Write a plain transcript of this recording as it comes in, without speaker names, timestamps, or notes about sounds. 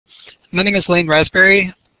My name is Lane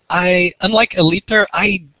Rasberry. Unlike Alita,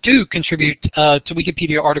 I do contribute to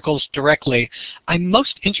Wikipedia articles directly. I'm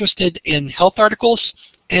most interested in health articles,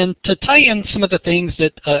 and to tie in some of the things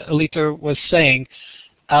that Alita was saying,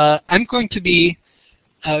 I'm going to be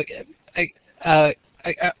I'm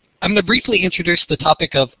going to briefly introduce the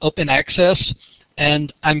topic of open access,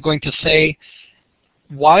 and I'm going to say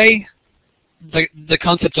why the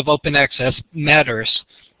concept of open access matters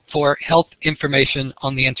for health information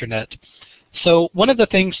on the internet. So one of the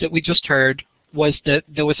things that we just heard was that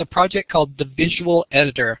there was a project called the Visual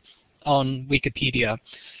Editor on Wikipedia.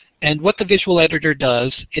 And what the Visual Editor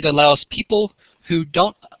does, it allows people who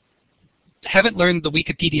haven't learned the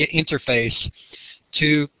Wikipedia interface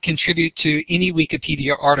to contribute to any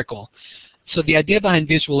Wikipedia article. So the idea behind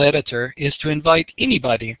Visual Editor is to invite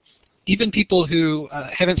anybody, even people who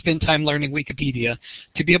haven't spent time learning Wikipedia,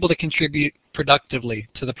 to be able to contribute productively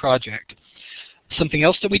to the project. Something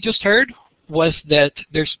else that we just heard was that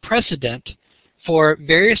there's precedent for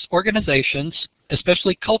various organizations,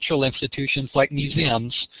 especially cultural institutions like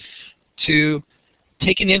museums, to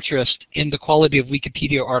take an interest in the quality of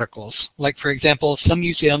Wikipedia articles. Like, for example, some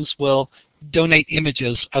museums will donate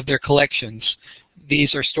images of their collections.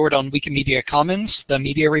 These are stored on Wikimedia Commons, the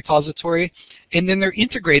media repository, and then they're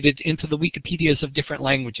integrated into the Wikipedias of different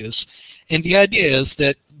languages. And the idea is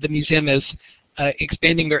that the museum is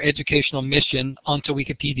expanding their educational mission onto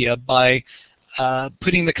Wikipedia by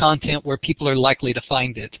putting the content where people are likely to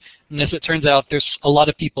find it. And as it turns out, there's a lot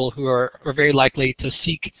of people who are very likely to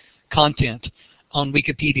seek content on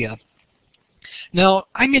Wikipedia. Now,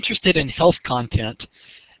 I'm interested in health content,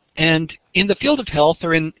 and in the field of health,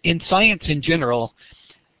 or in science in general,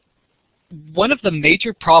 one of the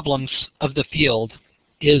major problems of the field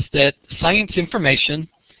is that science information,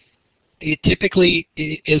 it typically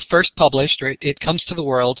is first published, or it comes to the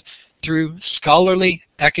world through scholarly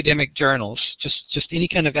academic journals, just any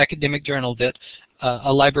kind of academic journal that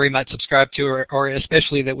a library might subscribe to, or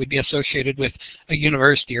especially that would be associated with a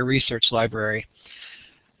university or research library.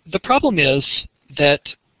 The problem is that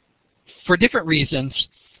for different reasons,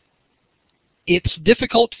 it's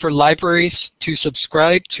difficult for libraries to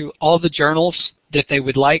subscribe to all the journals that they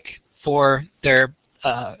would like for their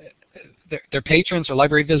patrons or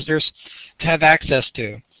library visitors to have access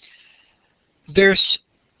to. There's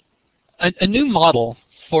a new model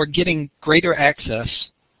for getting greater access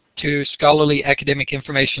to scholarly academic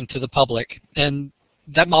information to the public, and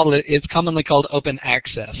that model is commonly called open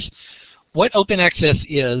access. What open access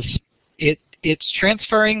is, it's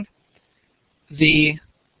transferring the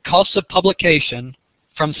cost of publication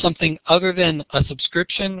from something other than a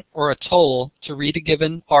subscription or a toll to read a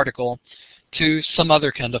given article to some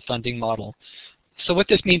other kind of funding model. So what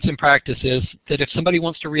this means in practice is that if somebody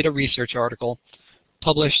wants to read a research article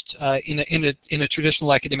published in a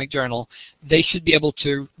traditional academic journal, they should be able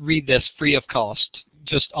to read this free of cost,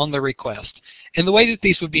 just on their request. And the way that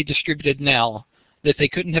these would be distributed now, that they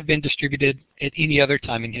couldn't have been distributed at any other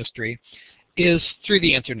time in history, is through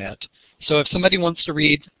the internet. So if somebody wants to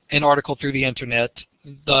read an article through the internet,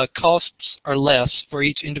 the costs are less for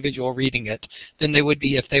each individual reading it than they would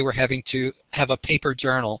be if they were having to have a paper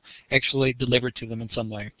journal actually delivered to them in some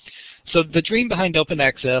way. So the dream behind open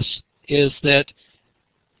access is that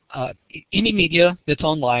any media that's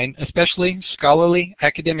online, especially scholarly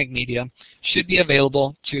academic media, should be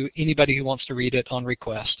available to anybody who wants to read it on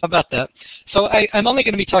request. How about that? So I'm only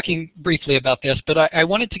going to be talking briefly about this, but I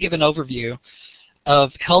wanted to give an overview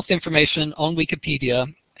of health information on Wikipedia,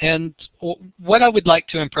 and what I would like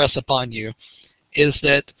to impress upon you is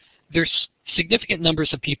that there's significant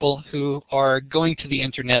numbers of people who are going to the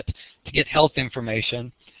internet to get health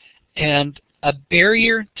information, and a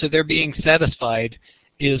barrier to their being satisfied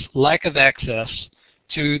is lack of access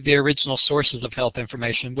to the original sources of health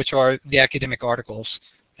information, which are the academic articles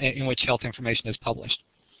in which health information is published.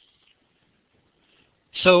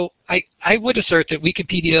 So I would assert that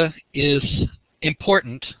Wikipedia is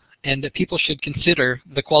important and that people should consider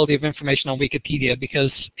the quality of information on Wikipedia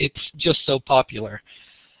because it's just so popular.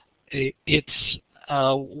 It's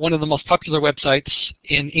one of the most popular websites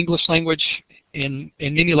in English language. In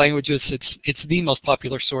many languages, it's the most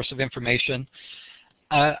popular source of information.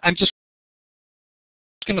 I'm just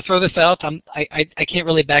going to throw this out. I can't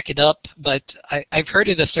really back it up, but I've heard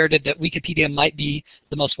it asserted that Wikipedia might be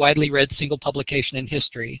the most widely read single publication in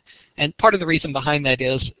history. And part of the reason behind that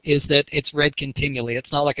is that it's read continually.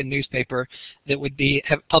 It's not like a newspaper that would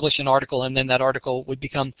publish an article and then that article would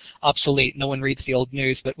become obsolete. No one reads the old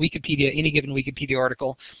news. But Wikipedia, any given Wikipedia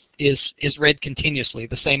article is read continuously,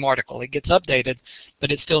 the same article. It gets updated,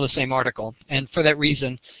 but it's still the same article. And for that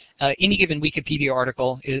reason, any given Wikipedia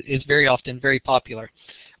article is very often very popular.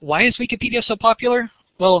 Why is Wikipedia so popular?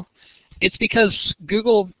 Well, it's because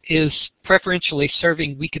Google is preferentially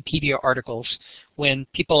serving Wikipedia articles when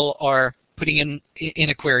people are putting in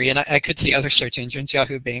a query, and I could see other search engines,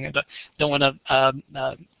 Yahoo, Bing. I don't want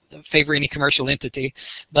to favor any commercial entity,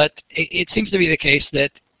 but it seems to be the case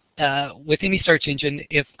that with any search engine,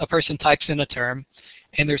 if a person types in a term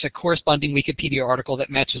and there's a corresponding Wikipedia article that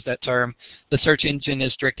matches that term, the search engine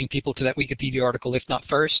is directing people to that Wikipedia article, if not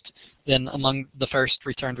first, then among the first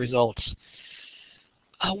returned results.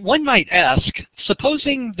 One might ask,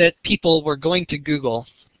 supposing that people were going to Google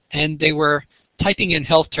and they were typing in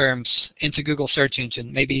health terms into Google search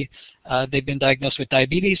engine. Maybe they've been diagnosed with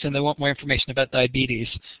diabetes and they want more information about diabetes.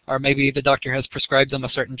 Or maybe the doctor has prescribed them a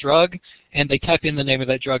certain drug and they type in the name of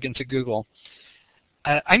that drug into Google.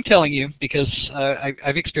 I'm telling you, because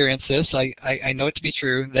I've experienced this, I know it to be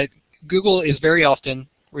true, that Google is very often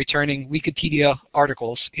returning Wikipedia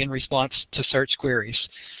articles in response to search queries.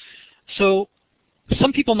 So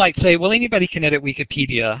some people might say, well, anybody can edit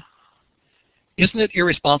Wikipedia. Isn't it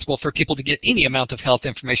irresponsible for people to get any amount of health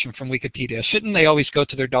information from Wikipedia? Shouldn't they always go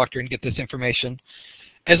to their doctor and get this information?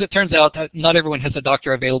 As it turns out, not everyone has a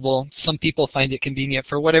doctor available. Some people find it convenient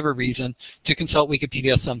for whatever reason to consult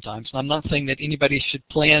Wikipedia sometimes. And I'm not saying that anybody should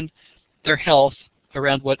plan their health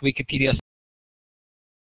around what Wikipedia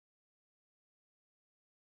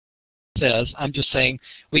says. I'm just saying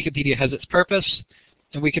Wikipedia has its purpose,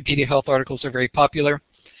 and Wikipedia health articles are very popular.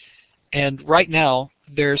 And right now,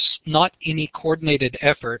 there's not any coordinated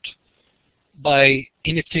effort by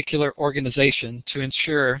any particular organization to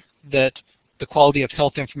ensure that the quality of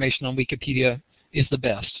health information on Wikipedia is the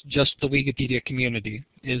best. Just the Wikipedia community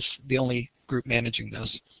is the only group managing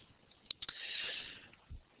this.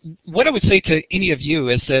 What I would say to any of you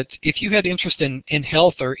is that if you had interest in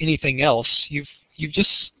health or anything else, you've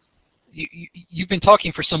been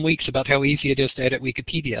talking for some weeks about how easy it is to edit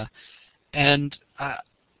Wikipedia. And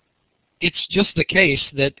it's just the case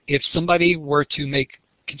that if somebody were to make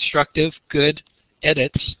constructive, good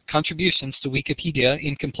edits, contributions to Wikipedia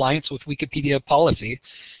in compliance with Wikipedia policy,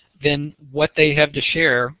 then what they have to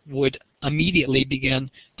share would immediately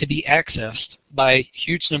begin to be accessed by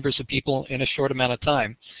huge numbers of people in a short amount of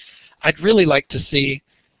time. I'd really like to see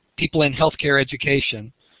people in healthcare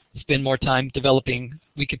education spend more time developing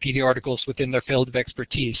Wikipedia articles within their field of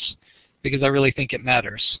expertise, because I really think it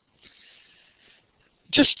matters.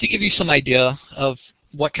 Just to give you some idea of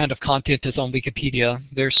what kind of content is on Wikipedia,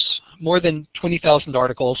 there's more than 20,000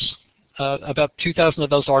 articles. About 2,000 of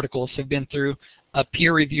those articles have been through a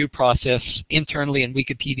peer review process internally in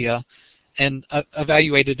Wikipedia and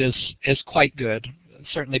evaluated as quite good,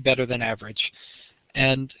 certainly better than average.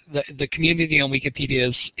 And the community on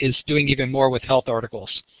Wikipedia is doing even more with health articles.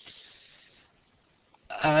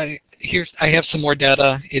 I have some more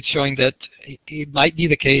data. It's showing that it might be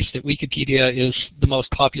the case that Wikipedia is the most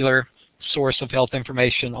popular source of health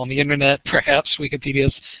information on the internet. Perhaps Wikipedia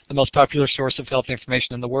is the most popular source of health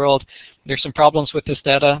information in the world. There's some problems with this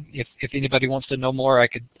data. If anybody wants to know more, I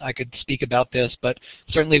could speak about this, but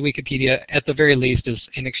certainly Wikipedia, at the very least, is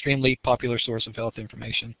an extremely popular source of health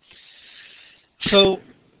information. So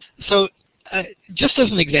just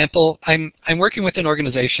as an example, I'm working with an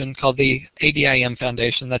organization called the ABIM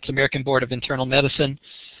Foundation. That's American Board of Internal Medicine.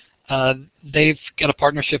 They've got a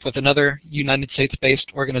partnership with another United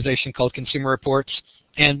States-based organization called Consumer Reports,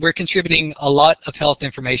 and we're contributing a lot of health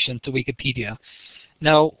information to Wikipedia.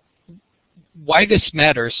 Now, why this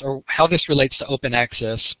matters, or how this relates to open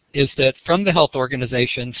access, is that from the health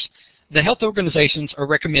organizations are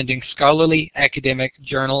recommending scholarly academic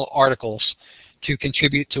journal articles to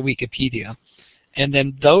contribute to Wikipedia. And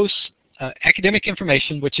then those academic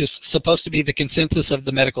information, which is supposed to be the consensus of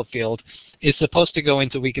the medical field, is supposed to go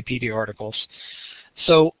into Wikipedia articles.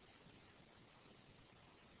 So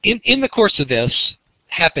in the course of this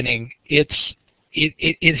happening, it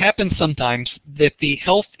happens sometimes that the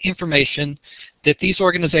health information that these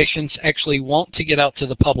organizations actually want to get out to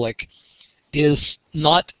the public is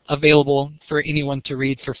not available for anyone to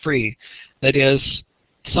read for free. That is,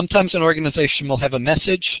 sometimes an organization will have a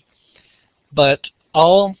message, but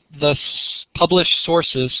all the published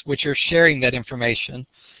sources which are sharing that information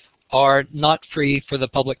are not free for the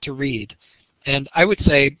public to read. And I would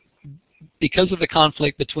say, because of the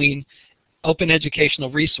conflict between open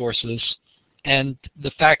educational resources and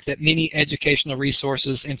the fact that many educational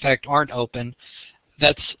resources in fact aren't open,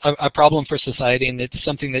 that's a problem for society, and it's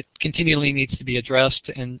something that continually needs to be addressed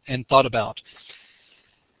and thought about.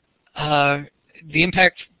 The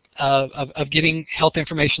impact of getting health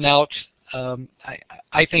information out,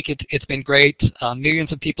 I think it's been great.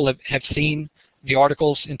 Millions of people have seen the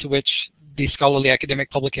articles into which these scholarly academic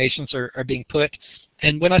publications are being put,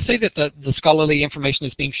 And when I say that the scholarly information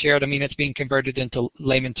is being shared, I mean it's being converted into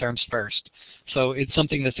layman terms first. So it's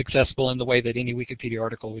something that's accessible in the way that any Wikipedia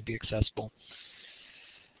article would be accessible.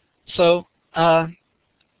 So I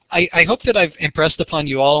hope that I've impressed upon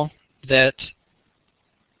you all that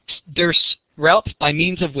there's routes by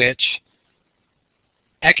means of which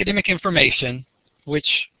academic information, which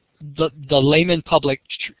the layman public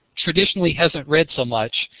traditionally hasn't read so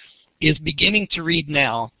much, is beginning to read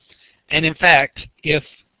now. And in fact, if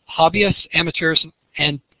hobbyists, amateurs,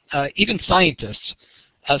 and even scientists,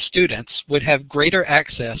 students, would have greater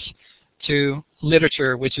access to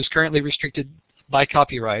literature which is currently restricted by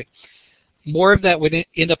copyright, more of that would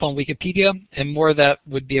end up on Wikipedia, and more of that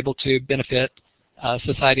would be able to benefit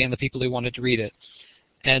society and the people who wanted to read it.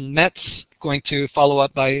 And Matt's going to follow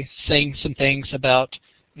up by saying some things about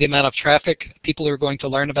the amount of traffic, people who are going to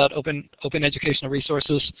learn about open educational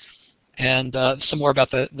resources, and some more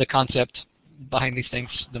about the concept behind these things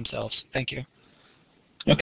themselves. Thank you.